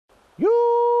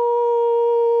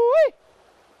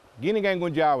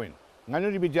Gunjawin.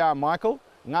 Nganu bija Michael,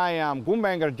 ngayam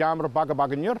Gumbaynggirr jammer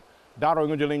Baaliijin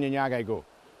Bindarray.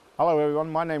 Hello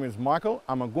everyone, my name is Michael.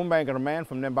 I'm a Gumbaynggirr man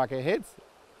from Nembaka Heads.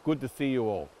 Good to see you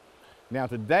all. Now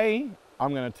today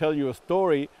I'm going to tell you a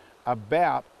story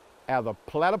about how the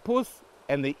platypus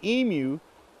and the emu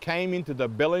came into the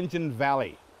Bellingen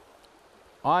Valley.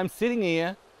 I'm sitting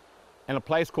here in a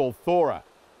place called Thora,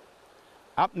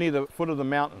 up near the foot of the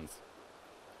mountains.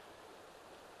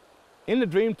 In the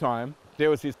dream time, there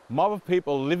was this mob of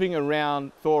people living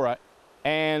around Thora,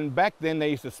 and back then they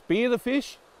used to spear the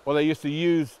fish, or they used to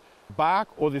use bark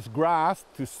or this grass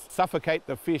to suffocate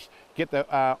the fish, get the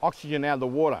oxygen out of the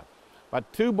water.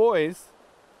 But two boys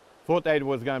thought they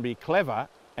was going to be clever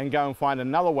and go and find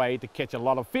another way to catch a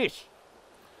lot of fish.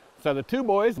 So the two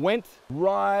boys went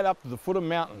right up to the foot of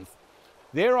mountains.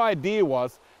 Their idea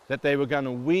was that they were going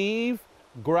to weave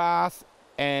grass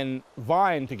and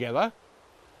vine together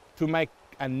to make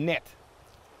a net.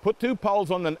 Put two poles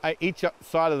on each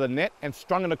side of the net and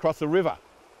strung it across the river.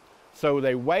 So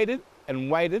they waited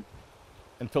and waited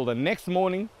until the next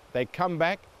morning. They come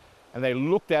back and they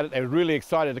looked at it. They were really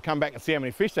excited to come back and see how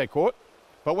many fish they caught.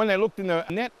 But when they looked in the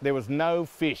net, there was no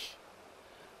fish.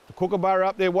 The kookaburra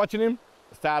up there watching him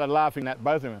started laughing at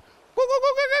both of them.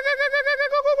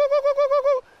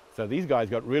 So these guys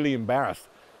got really embarrassed.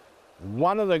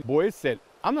 One of the boys said,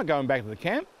 "I'm not going back to the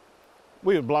camp.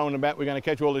 We were blowing about, we're going to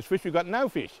catch all this fish, we've got no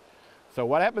fish." So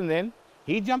what happened then?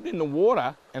 He jumped in the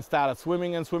water and started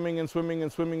swimming and swimming and swimming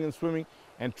and swimming and swimming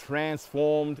and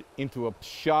transformed into a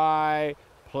shy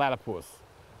platypus.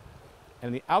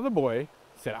 And the other boy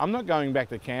said, "I'm not going back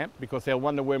to camp because they'll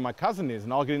wonder where my cousin is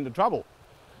and I'll get into trouble."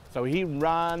 So he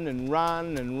ran and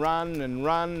ran and ran and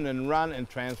ran and ran and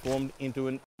transformed into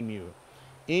an emu.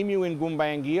 Emu in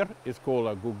Gumbaynggirr is called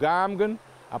a Gumbaynggirr.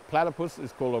 A platypus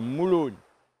is called a yurruun.